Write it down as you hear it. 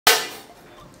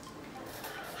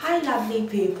Hi lovely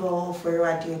people,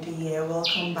 Oforiwaaduodu here.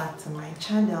 Welcome back to my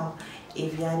channel.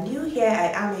 If you are new here,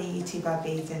 I am a YouTuber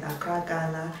based in Accra,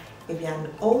 Ghana. If you are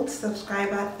an old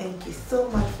subscriber, thank you so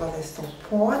much for the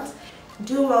support.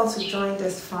 Do well to join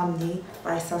this family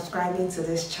by subscribing to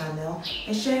this channel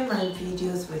and sharing my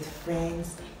videos with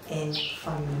friends and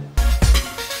family.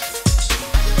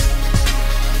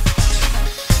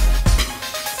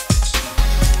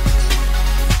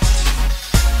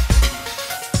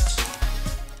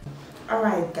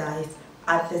 Alright guys,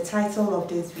 as the title of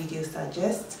this video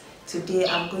suggests, today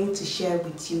I'm going to share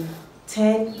with you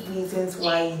 10 reasons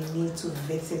why you need to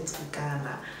visit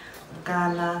Ghana.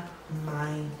 Ghana,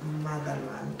 my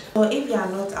motherland. So if you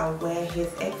are not aware, His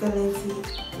Excellency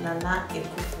Nana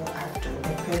Akufo-Addo,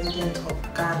 the President of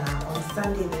Ghana, on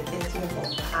Sunday the 30th of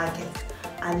August,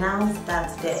 announced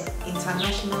that the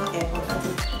international airport, that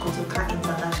is Kotoka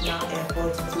International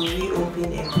Airport, to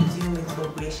reopen and resume its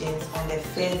operations on the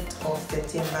 1st of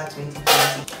September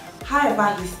 2020.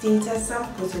 However, he stated some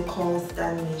protocols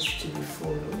that needs to be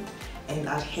followed and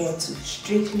adhered to,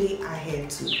 strictly adhered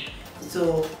to.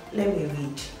 So let me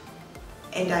read.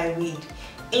 And I read,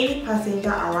 any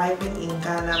passenger arriving in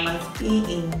Ghana must be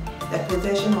in the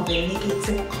possession of a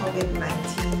negative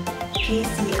COVID-19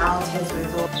 PCR test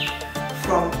result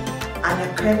from an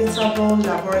accreditable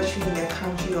laboratory in the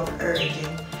country of origin.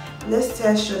 This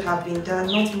test should have been done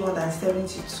not more than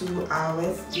 72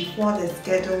 hours before the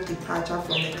scheduled departure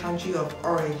from the country of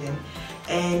origin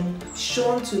and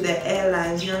shown to the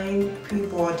airline during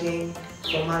pre-boarding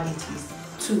formalities.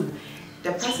 2.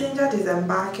 The passenger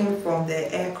disembarking from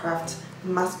the aircraft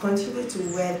must continue to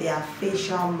wear their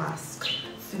facial mask.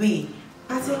 3.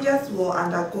 Passengers will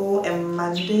undergo a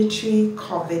mandatory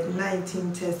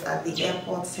COVID-19 test at the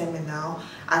airport terminal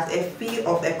at a fee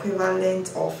of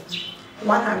equivalent of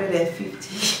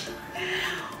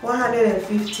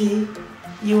 150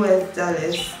 US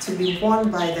dollars to be borne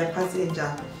by the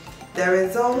passenger. The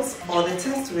results, or the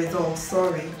test results,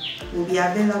 will be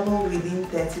available within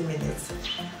 30 minutes.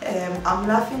 I'm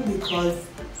laughing because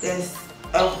there's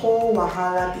a whole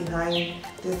wahala behind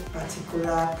this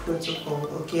particular protocol.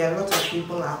 Okay, a lot of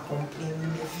people are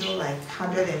complaining. They feel like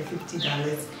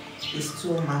 $150 is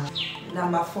too much.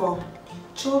 Number 4,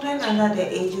 children under the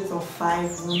ages of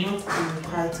 5 will not be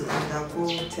required to undergo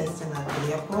testing at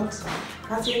the airport.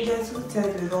 Passengers whose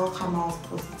test results come out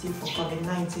positive for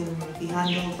COVID-19 will be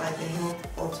handled by the health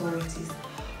authorities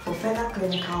for further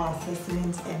clinical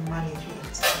assessment and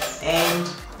management. And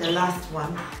the last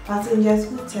one, passengers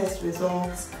whose test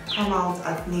results come out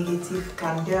as negative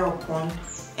can thereupon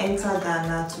enter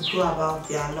Ghana to go about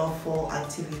their lawful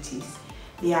activities.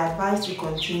 They are advised to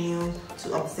continue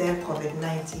to observe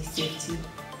COVID-19 safety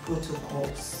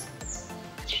protocols.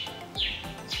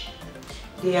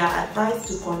 They are advised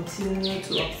to continue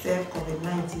to observe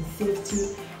COVID-19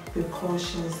 safety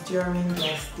precautions during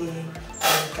their stay in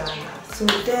Ghana. So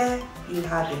there you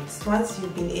have it. Once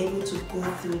you've been able to go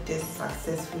through this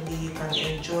successfully, you can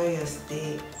enjoy your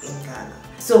stay in Ghana.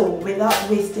 So without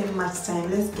wasting much time,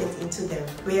 let's get into the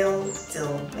real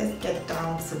deal. Let's get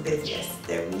down to business.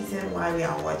 The reason why we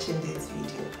are watching this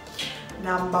video.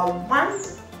 Number 1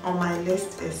 on my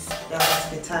list is the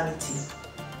hospitality.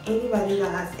 Anybody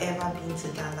that has ever been to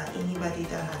Ghana, anybody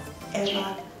that has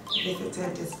ever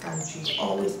visited this country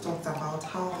always talks about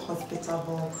how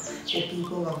hospitable the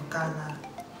people of Ghana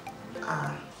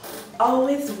are.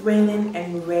 Always willing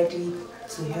and ready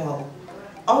to help.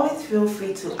 Always feel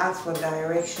free to ask for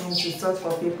directions, to search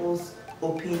for people's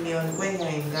opinion when you're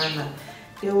in Ghana.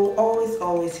 They will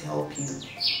always help you.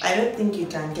 I don't think you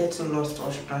can get lost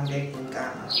or stranded in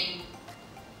Ghana.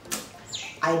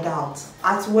 I doubt.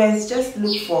 At worst, just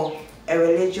look for a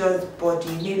religious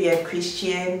body, maybe a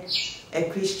Christian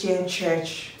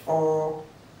church or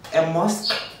a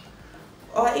mosque,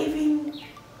 or even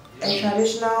a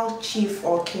traditional chief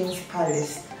or king's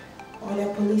palace or the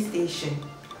police station,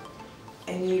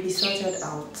 and you'll be sorted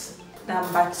out.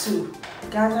 Number 2,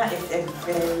 Ghana is a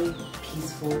very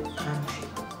peaceful country.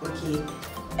 Okay,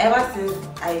 ever since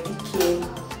I became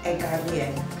a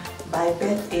Ghanaian by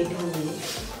birth anyway,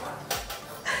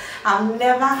 I've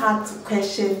never had to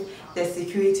question the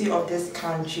security of this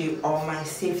country or my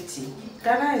safety.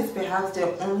 Ghana is perhaps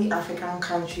the only African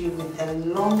country with a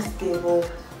long, stable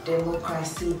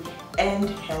democracy and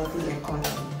healthy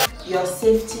economy. Your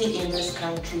safety in this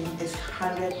country is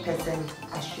 100%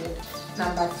 assured.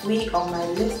 Number 3 on my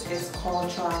list is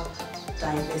cultural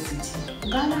diversity.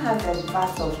 Ghana has a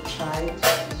vast of tribes,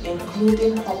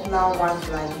 including popular ones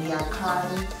like the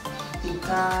Akan, the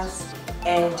Gas,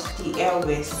 and the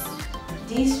Airways.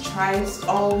 These tribes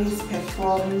always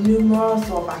perform numerous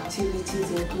of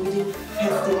activities including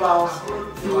festivals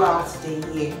throughout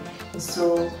the year.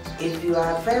 So if you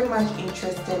are very much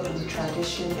interested in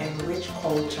tradition and rich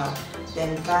culture,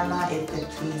 then Ghana is the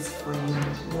place for you,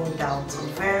 no doubt.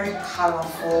 Very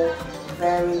colorful,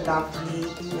 very lovely,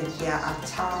 with their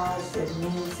attires, the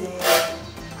music,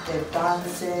 the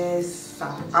dances,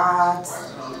 some art.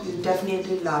 You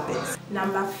definitely love it.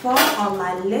 Number 4 on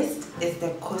my list is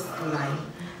the coastline.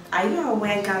 Are you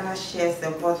aware Ghana shares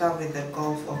the border with the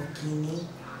Gulf of Guinea?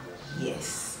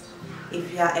 Yes.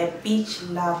 If you are a beach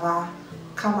lover,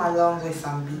 come along with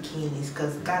some bikinis,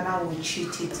 because Ghana will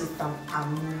treat you to some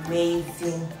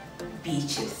amazing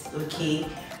beaches, okay?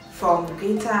 From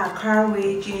Greater Accra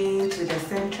region to the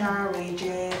Central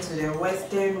region to the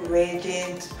Western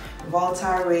region,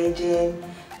 Volta region,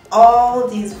 all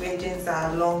these regions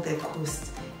are along the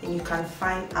coast, and you can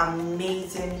find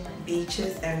amazing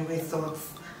beaches and resorts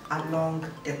along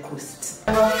the coast.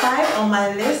 Number 5 on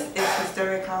my list is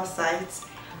historical sites.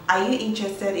 Are you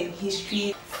interested in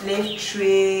history, slave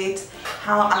trade,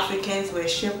 how Africans were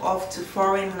shipped off to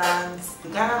foreign lands?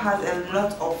 Ghana has a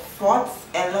lot of forts,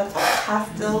 a lot of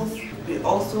castles. We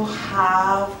also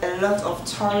have a lot of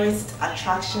tourist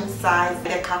attraction sites.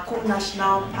 The Kakum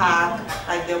National Park,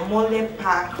 like the Mole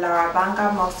Park,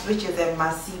 Larabanga Mosque, which is a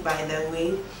Masi by the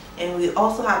way. And we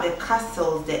also have the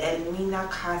castles, the Elmina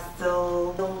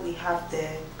Castle. We have the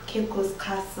Cape Coast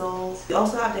Castle. We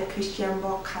also have the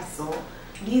Christianborg Castle.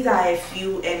 These are a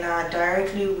few and are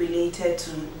directly related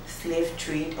to slave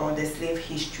trade or the slave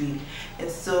history.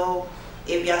 And so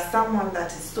if you are someone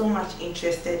that is so much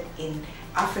interested in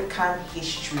African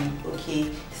history,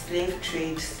 okay, slave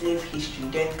trade, slave history,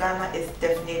 then Ghana is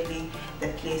definitely the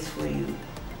place for you.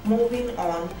 Moving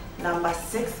on, number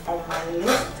 6 on my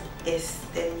list is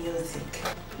the music.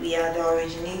 We are the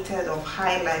originators of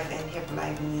high life and hip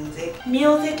life music.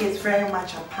 Music is very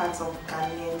much a part of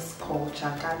Ghanaians'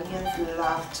 culture. Ghanaians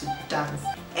love to dance,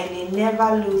 and they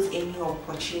never lose any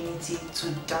opportunity to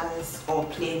dance or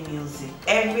play music.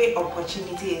 Every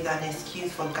opportunity is an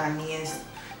excuse for Ghanaians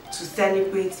to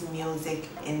celebrate music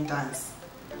and dance.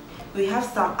 We have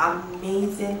some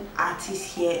amazing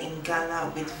artists here in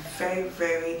Ghana with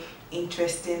very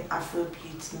interesting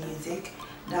Afrobeat music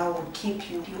that will keep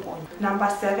you on. Number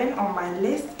 7 on my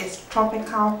list is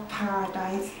tropical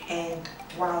paradise and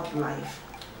wildlife.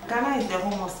 Ghana is the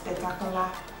home of spectacular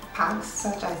parks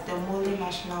such as the Mole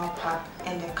National Park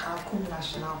and the Kakum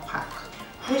National Park,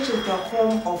 which is the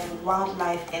home of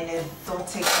wildlife and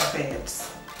exotic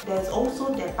birds. There's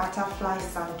also the butterfly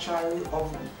sanctuary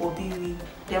of Oforiwaa,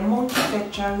 the monkey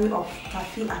sanctuary of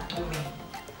Tafi Atome,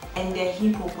 and the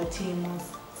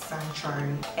hippopotamus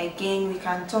sanctuary. Again, we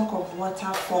can talk of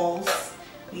waterfalls.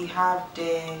 We have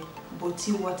the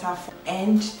Boti waterfall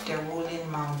and the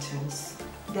rolling mountains.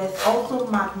 There's also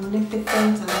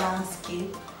magnificent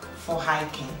landscape for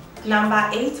hiking. Number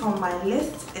 8 on my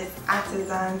list is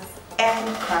artisans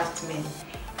and craftsmen.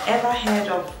 Ever heard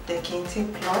of the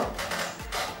Kente cloth?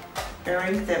 It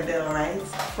rings the bell, right?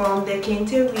 From the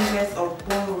Kente weavers of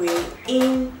Bonwe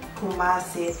in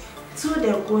Kumasi to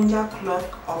the Gonja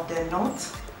cloth of the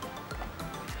north,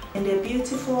 and the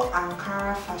beautiful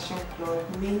Ankara fashion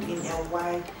cloth made in a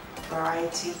wide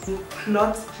variety.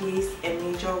 Cloth plays a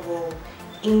major role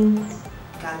in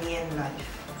Ghanaian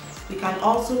life. We can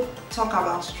also talk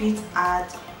about street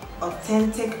art,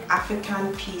 authentic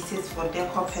African pieces for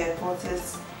decor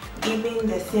purposes, even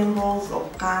the symbols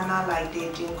of Ghana like the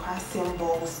Jinkwa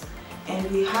symbols,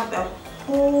 and we have a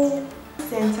whole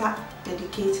center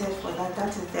dedicated for that. That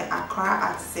is the Accra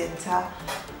Art Center.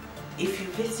 If you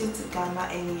visit Ghana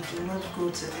and you do not go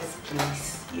to this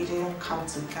place, you didn't come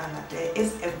to Ghana. There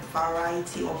is a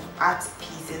variety of art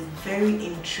pieces, very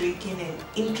intriguing and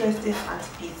interesting art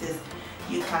pieces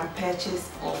you can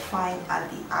purchase or find at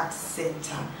the art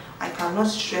center. I cannot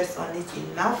stress on it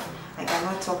enough. I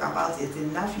cannot talk about it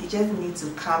enough. You just need to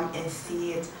come and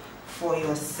see it for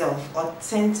yourself.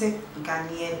 Authentic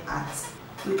Ghanaian art.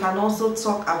 We can also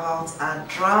talk about our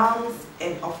drums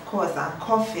and of course our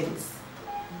coffins.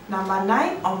 Number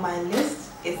 9 on my list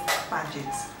is budget.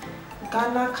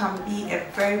 Ghana can be a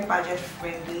very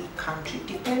budget-friendly country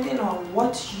depending on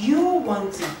what you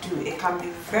want to do. It can be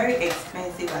very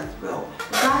expensive as well.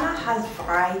 Ghana has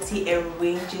variety and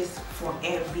ranges for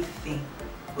everything.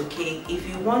 Okay, if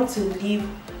you want to live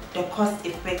the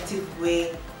cost-effective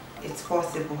way, it's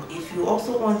possible. If you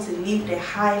also want to live the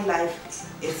high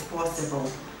life, it's possible.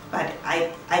 but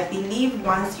I believe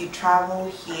once you travel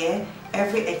here,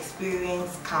 every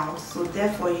experience counts, so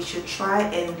therefore you should try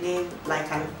and live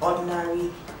like an ordinary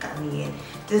Ghanaian.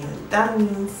 That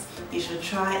means you should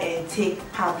try and take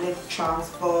public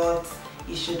transport.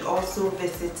 You should also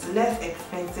visit less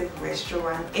expensive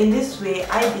restaurants. In this way,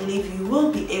 I believe you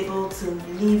will be able to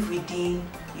live within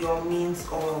your means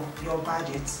or your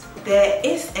budget. There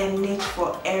is a niche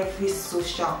for every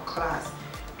social class.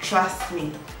 Trust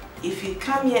me. If you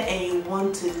come here and you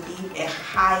want to live a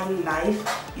high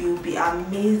life, you'll be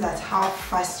amazed at how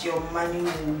fast your money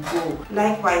will go.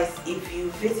 Likewise, if you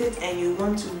visit and you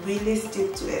want to really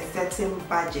stick to a certain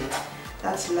budget,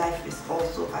 that life is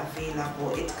also available.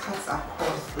 It cuts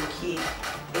across, okay?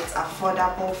 It's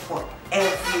affordable for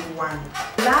everyone.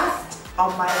 Last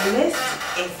on my list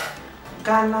is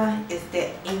Ghana is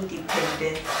the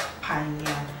independent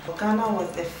pioneer. Ghana was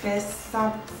the first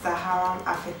sub-Saharan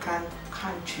African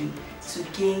country to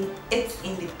gain its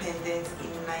independence in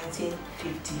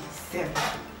 1957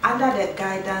 under the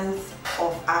guidance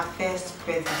of our first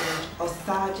president,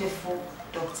 Osagyefo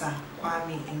Dr.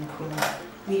 Kwame Nkrumah.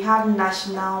 We have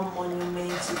national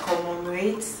monuments to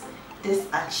commemorate this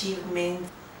achievement,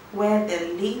 where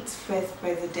the late first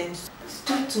president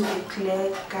stood to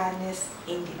declare Ghana's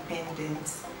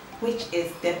independence, which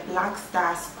is the Black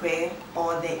Star Square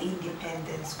or the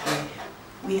Independence Square.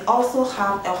 We also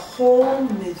have a whole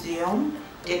museum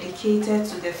dedicated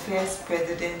to the first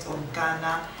president of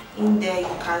Ghana. In there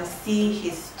you can see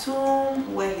his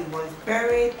tomb where he was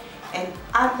buried and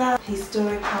other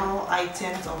historical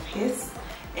items of his,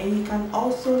 and you can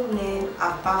also learn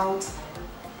about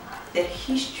the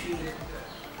history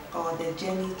or the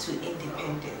journey to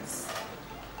independence.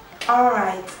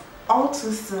 Alright, all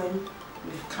too soon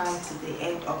we've come to the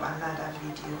end of another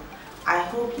video. I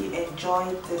hope you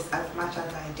enjoyed this as much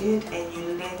as I did and you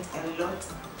learned a lot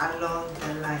along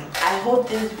the line. I hope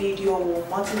this video will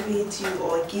motivate you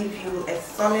or give you a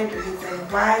solid reason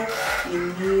why you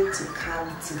need to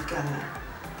come to Ghana.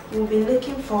 We'll be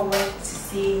looking forward to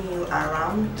seeing you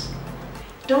around.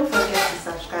 Don't forget to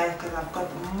subscribe because I've got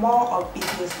more of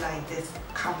videos like this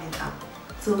coming up.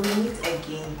 Till we meet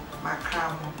again,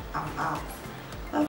 Macramo, I'm out.